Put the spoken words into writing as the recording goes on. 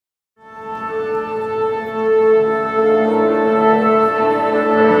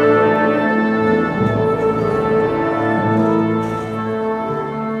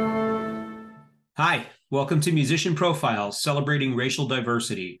Welcome to Musician Profiles, celebrating racial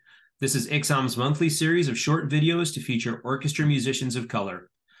diversity. This is ICSOM's monthly series of short videos to feature orchestra musicians of color.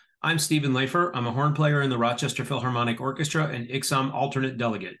 I'm Stephen Leifer. I'm a horn player in the Rochester Philharmonic Orchestra and ICSOM alternate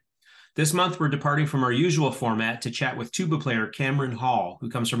delegate. This month, we're departing from our usual format to chat with tuba player Cameron Hall, who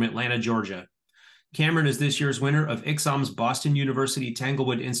comes from Atlanta, Georgia. Cameron is this year's winner of ICSOM's Boston University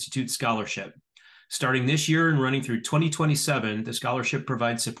Tanglewood Institute Scholarship. Starting this year and running through 2027, the scholarship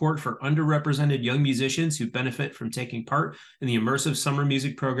provides support for underrepresented young musicians who benefit from taking part in the immersive summer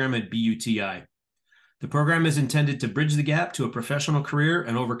music program at BUTI. The program is intended to bridge the gap to a professional career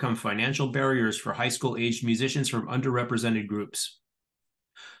and overcome financial barriers for high school-aged musicians from underrepresented groups.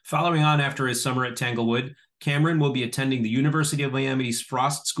 Following on after his summer at Tanglewood, Cameron will be attending the University of Miami's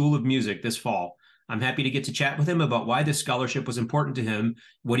Frost School of Music this fall. I'm happy to get to chat with him about why this scholarship was important to him,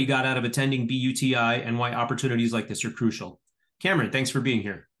 what he got out of attending BUTI, and why opportunities like this are crucial. Cameron, thanks for being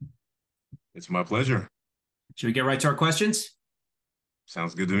here. It's my pleasure. Should we get right to our questions?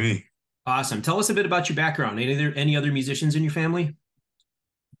 Sounds good to me. Awesome. Tell us a bit about your background. Any other musicians in your family?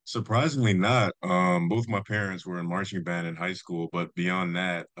 Surprisingly not. Both my parents were in marching band in high school, but beyond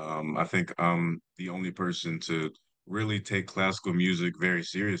that, I think I'm the only person to really take classical music very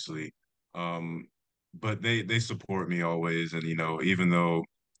seriously. Um, but they support me always, and even though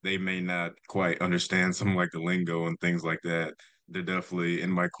they may not quite understand some like the lingo and things like that, they're definitely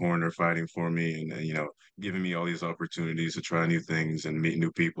in my corner fighting for me and giving me all these opportunities to try new things and meet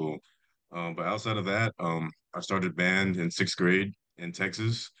new people. But outside of that, I started band in sixth grade in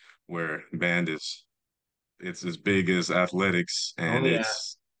Texas, where band is it's as big as athletics, Oh, and yeah.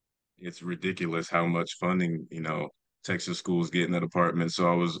 it's ridiculous how much funding Texas schools get in that department.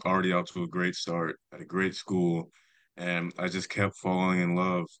 So I was already out to a great start at a great school, and I just kept falling in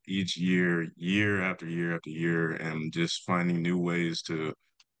love each year, year after year after year, and just finding new ways to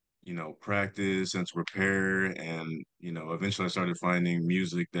practice and to prepare. And, eventually I started finding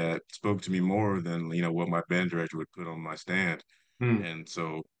music that spoke to me more than, what my band director would put on my stand. Hmm. And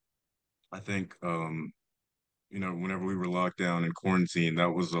so I think, whenever we were locked down in quarantine,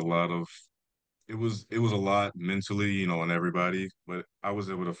 that was a lot of, it was a lot mentally, on everybody, but I was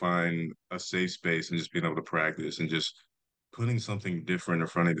able to find a safe space and just being able to practice and just putting something different in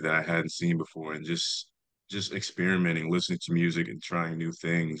front of me that I hadn't seen before and just experimenting, listening to music and trying new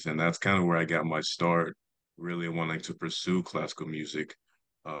things. And that's kind of where I got my start, really wanting to pursue classical music.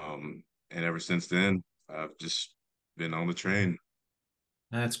 And ever since then, I've just been on the train.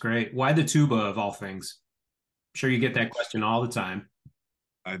 That's great. Why the tuba of all things? I'm sure you get that question all the time.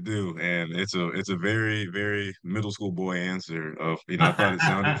 I do, and it's a very, very middle school boy answer of, I thought it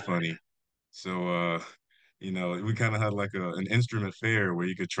sounded funny. So we kind of had like an instrument fair where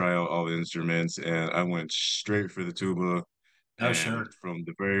you could try out all the instruments, and I went straight for the tuba. Oh, And sure. from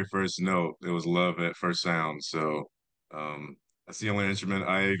the very first note, it was love at first sound. So that's the only instrument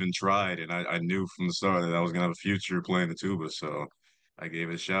I even tried, and I knew from the start that I was gonna have a future playing the tuba. So I gave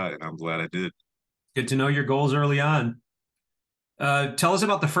it a shot, and I'm glad I did. Good to know your goals early on. Tell us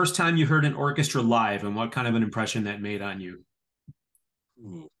about the first time you heard an orchestra live and what kind of an impression that made on you.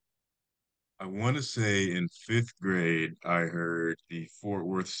 Ooh. I want to say in fifth grade, I heard the Fort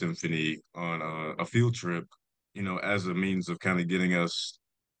Worth Symphony on a field trip, as a means of kind of getting us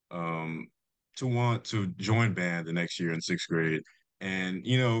um, to want to join band the next year in sixth grade. And,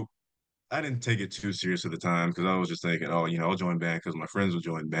 I didn't take it too serious at the time because I was just thinking, oh, I'll join band because my friends will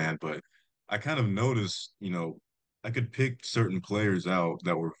join band. But I kind of noticed, I could pick certain players out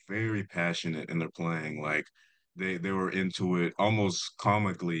that were very passionate in their playing. Like they were into it, almost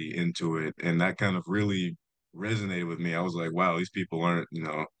comically into it, and that kind of really resonated with me. I was like, wow, these people aren't,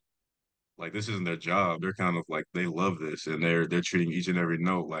 like this isn't their job. They're kind of like they love this and they're treating each and every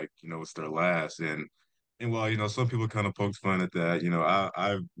note like, it's their last. And while, some people kind of poked fun at that,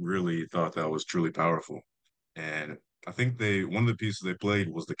 I really thought that was truly powerful. And I think one of the pieces they played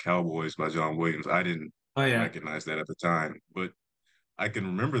was The Cowboys by John Williams. I didn't Oh, yeah. recognize that at the time, but I can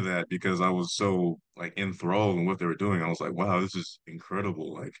remember that because I was so like enthralled in what they were doing. I was like, wow, this is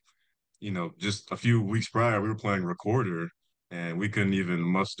incredible. Like, just a few weeks prior, we were playing recorder and we couldn't even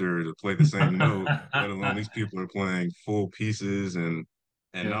muster to play the same note, let alone these people are playing full pieces and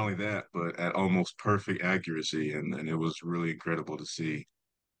Yeah. not only that, but at almost perfect accuracy. And it was really incredible to see.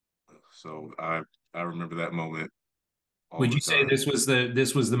 So I remember that moment all Would the you say time.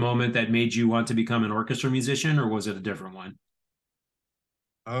 this was the moment that made you want to become an orchestra musician, or was it a different one?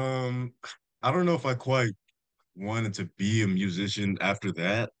 Um, I don't know if I quite wanted to be a musician after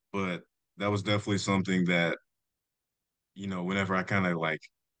that, but that was definitely something that, whenever I kind of like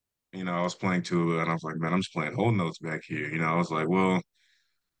I was playing tuba and I was like, man, I'm just playing whole notes back here. I was like, well,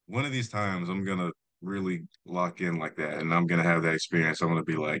 one of these times I'm gonna really lock in like that. And I'm gonna have that experience. I'm gonna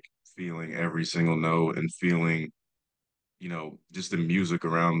be like feeling every single note and feeling, just the music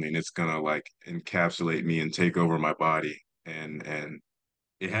around me, and it's gonna like encapsulate me and take over my body. And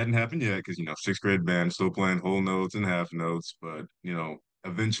it hadn't happened yet because sixth grade band still playing whole notes and half notes, but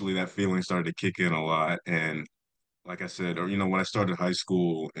eventually that feeling started to kick in a lot. And like I said, or when I started high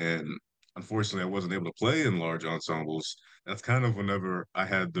school and unfortunately I wasn't able to play in large ensembles, that's kind of whenever I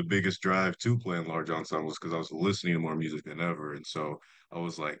had the biggest drive to play in large ensembles because I was listening to more music than ever. And so I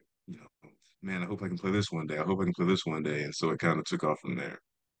was like, man, I hope I can play this one day. I hope I can play this one day. And so it kind of took off from there.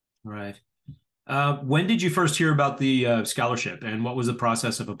 Right. When did you first hear about the scholarship, and what was the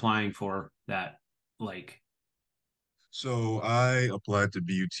process of applying for that like? So I applied to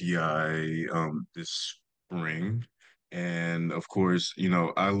BUTI this spring, and of course,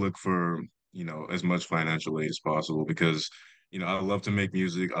 I look for as much financial aid as possible because I love to make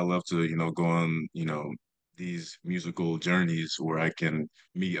music. I love to go on these musical journeys where I can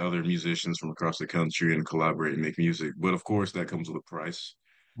meet other musicians from across the country and collaborate and make music. But of course, that comes with a price.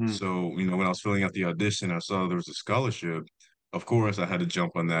 Hmm. So when I was filling out the audition, I saw there was a scholarship. Of course, I had to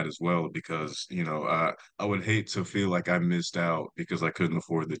jump on that as well because I would hate to feel like I missed out because I couldn't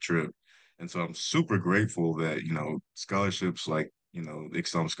afford the trip. And so I'm super grateful that, scholarships like, the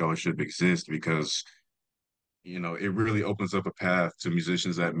ICSOM scholarship exist because, it really opens up a path to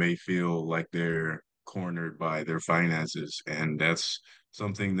musicians that may feel like they're cornered by their finances. And that's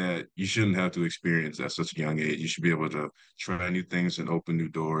something that you shouldn't have to experience at such a young age. You should be able to try new things and open new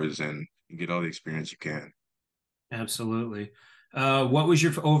doors and get all the experience you can. Absolutely. What was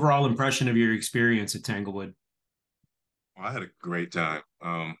your overall impression of your experience at Tanglewood? Well, I had a great time.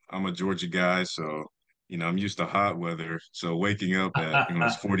 I'm a Georgia guy, so I'm used to hot weather. So waking up at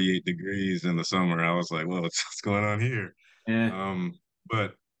it's 48 degrees in the summer, I was like, well, what's going on here? Yeah,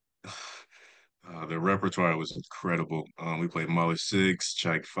 But the repertoire was incredible. We played Mahler 6,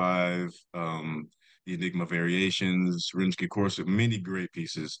 Czech 5, the Enigma Variations, Rimsky-Korsakov, many great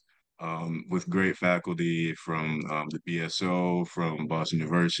pieces with great faculty from the BSO, from Boston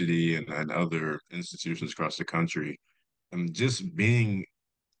University, and other institutions across the country. And just being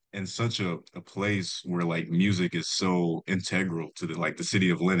in such a place where like music is so integral to the city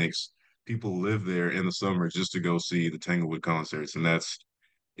of Lenox. People live there in the summer just to go see the Tanglewood concerts, and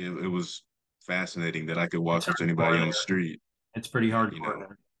it was fascinating that I could it's walk up to anybody hardcore on the there. street It's pretty and hardcore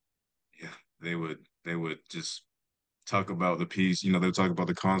there. yeah, they would just talk about the piece. They would talk about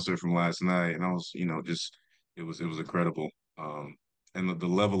the concert from last night, and I was, just it was incredible. And the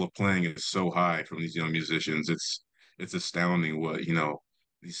level of playing is so high from these young musicians. It's astounding what,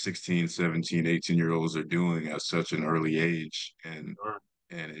 these 16, 17, 18-year-olds are doing at such an early age. And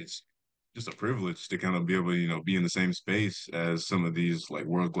it's just a privilege to kind of be able to, be in the same space as some of these like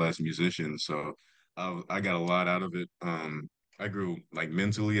world-class musicians. So I got a lot out of it. I grew like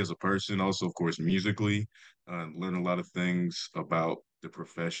mentally as a person, also of course musically, learned a lot of things about the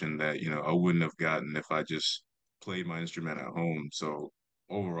profession that I wouldn't have gotten if I just played my instrument at home. So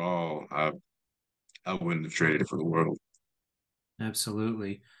overall, I wouldn't have traded it for the world.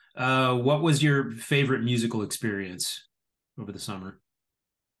 Absolutely. What was your favorite musical experience over the summer?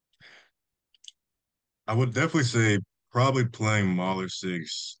 I would definitely say probably playing Mahler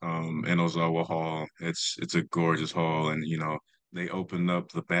 6 in Ozawa Hall. It's a gorgeous hall, and they opened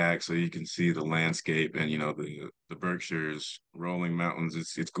up the back so you can see the landscape and the Berkshires, rolling mountains.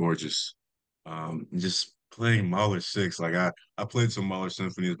 It's gorgeous. Just playing Mahler 6, like I played some Mahler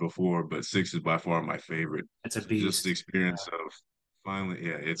symphonies before, but 6 is by far my favorite. It's a So just the beast. experience of finally,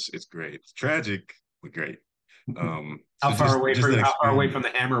 yeah, it's great. It's tragic, but great. So just that How far away experience. from the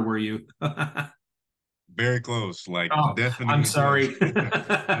hammer were you? Very close, like Oh, I'm definitely close. sorry. Had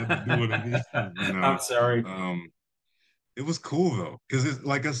to do what I needed, I'm sorry. Um, it was cool though, because it's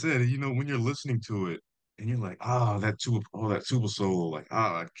like I said, when you're listening to it and you're like, that tuba solo, like,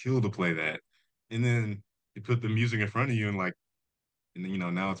 I'd kill to play that. And then you put the music in front of you and like, and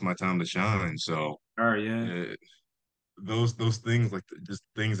then, now it's my time to shine. So Sorry, yeah. uh, those things, like just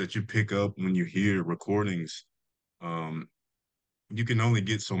things that you pick up when you hear recordings, um, you can only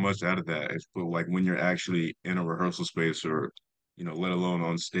get so much out of that. But like when you're actually in a rehearsal space or, let alone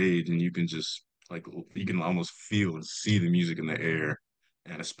on stage, and you can just like you can almost feel and see the music in the air.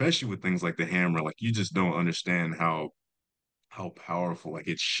 And especially with things like the hammer, like you just don't understand how powerful like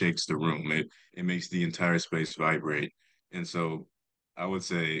it shakes the room. It makes the entire space vibrate. And so I would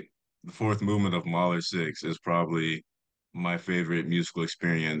say the fourth movement of Mahler 6 is probably my favorite musical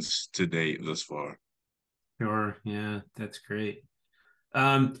experience to date thus far. Sure. Yeah, that's great.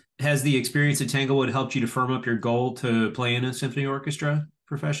 Has the experience at Tanglewood helped you to firm up your goal to play in a symphony orchestra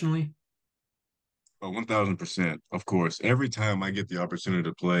professionally? Oh, 1000%. Of course. Every time I get the opportunity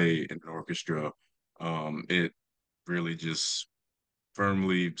to play in an orchestra, it really just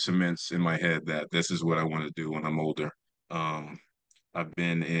firmly cements in my head that this is what I want to do when I'm older. Um, I've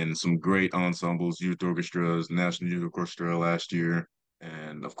been in some great ensembles, youth orchestras, National Youth Orchestra last year,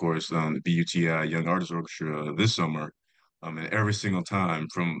 and of course, the BUTI Young Artist Orchestra this summer. And every single time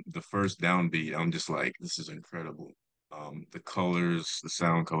from the first downbeat, I'm just like, this is incredible. The colors, the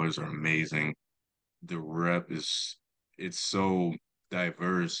sound colors are amazing. The rep is, it's so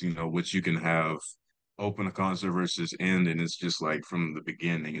diverse, which you can have open a concert versus end, and it's just like from the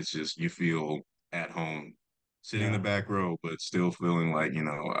beginning, it's just you feel at home sitting in the Yeah. back row, but still feeling like,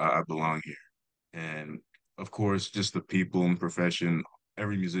 I belong here. And of course, just the people in profession,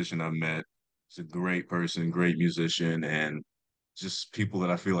 every musician I've met is a great person, great musician, and just people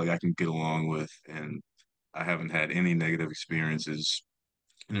that I feel like I can get along with. And I haven't had any negative experiences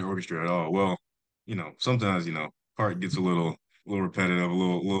in the orchestra at all. Well, sometimes, part gets a little repetitive, a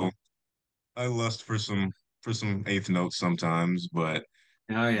little I lust for some eighth notes sometimes, but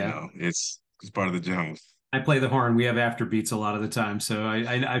Oh yeah. it's part of the job. I play the horn. We have afterbeats a lot of the time, so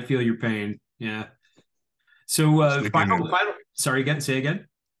I feel your pain. Yeah. So We're sticking in there. sorry, again, say again.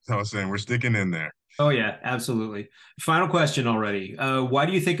 I was saying we're sticking in there. Oh yeah, absolutely. Final question already. Why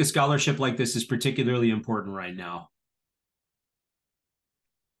do you think a scholarship like this is particularly important right now?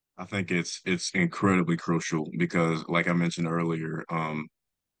 I think it's incredibly crucial because, like I mentioned earlier,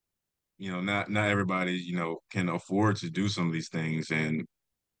 not everybody, can afford to do some of these things, and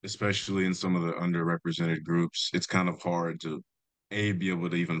especially in some of the underrepresented groups, it's kind of hard to be able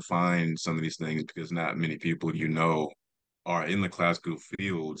to even find some of these things because not many people are in the classical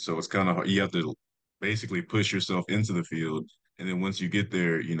field. So it's kind of, you have to basically push yourself into the field, and then once you get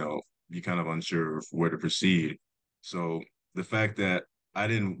there, you're kind of unsure of where to proceed. So the fact that I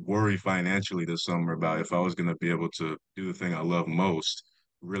didn't worry financially this summer about if I was going to be able to do the thing I love most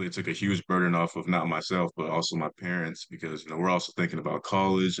really took a huge burden off of not myself, but also my parents, because we're also thinking about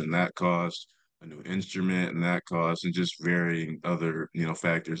college and that cost, a new instrument and that cost, and just varying other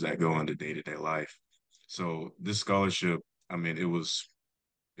factors that go into day-to-day life. So this scholarship, I mean,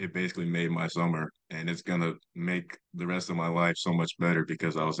 it basically made my summer, and it's gonna make the rest of my life so much better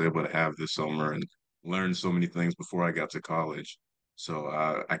because I was able to have this summer and learn so many things before I got to college. So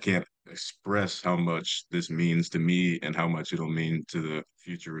I can't express how much this means to me and how much it'll mean to the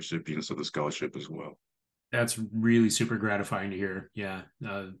future recipients of the scholarship as well. That's really super gratifying to hear. Yeah,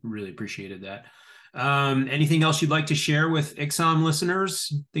 really appreciated that. Anything else you'd like to share with ICSOM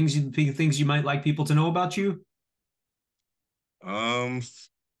listeners? Things you might like people to know about you? Um,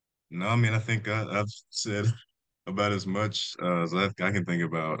 no, I mean, I think I've said about as much as I can think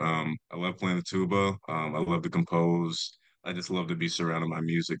about. I love playing the tuba. I love to compose. I just love to be surrounded by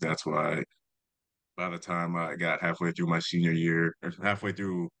music. That's why by the time I got halfway through my senior year, or halfway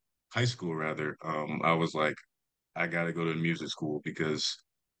through high school rather, I was like, I gotta go to music school because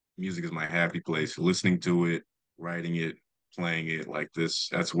music is my happy place. Listening to it, writing it, playing it like this,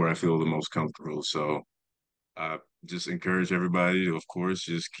 that's where I feel the most comfortable. So I just encourage everybody to, of course,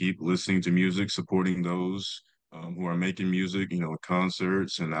 just keep listening to music, supporting those who are making music,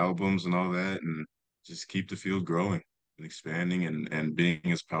 concerts and albums and all that, and just keep the field growing and expanding and being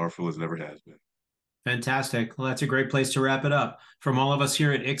as powerful as it ever has been. Fantastic. Well, that's a great place to wrap it up. From all of us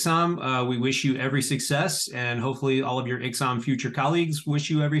here at ICSOM, we wish you every success, and hopefully all of your ICSOM future colleagues wish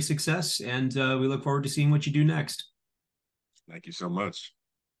you every success. And we look forward to seeing what you do next. Thank you so much.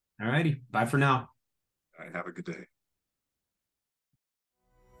 All righty. Bye for now. All right, have a good day.